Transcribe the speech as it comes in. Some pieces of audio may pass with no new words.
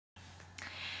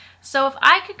So if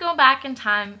I could go back in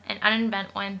time and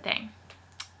uninvent one thing,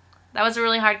 that was a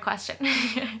really hard question.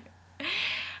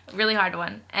 Really hard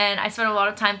one. And I spent a lot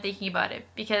of time thinking about it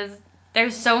because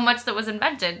there's so much that was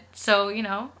invented. So, you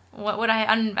know, what would I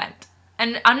uninvent?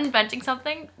 And uninventing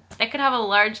something that could have a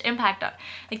large impact on,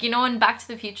 like, you know, in Back to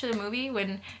the Future, the movie,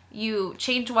 when you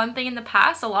change one thing in the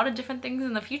past, a lot of different things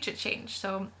in the future change.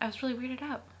 So I was really weirded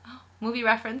out. Oh, movie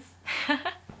reference.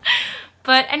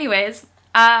 But anyways,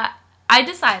 I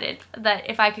decided that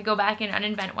if I could go back and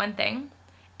uninvent one thing,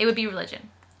 it would be religion.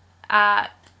 And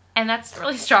that's a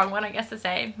really strong one, I guess, to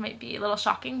say. It might be a little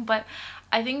shocking, but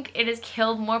I think it has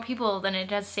killed more people than it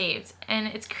has saved. And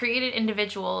it's created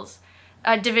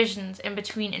divisions in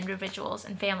between individuals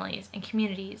and families and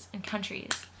communities and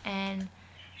countries. And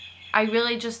I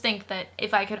really just think that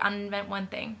if I could uninvent one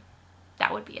thing,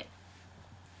 that would be it.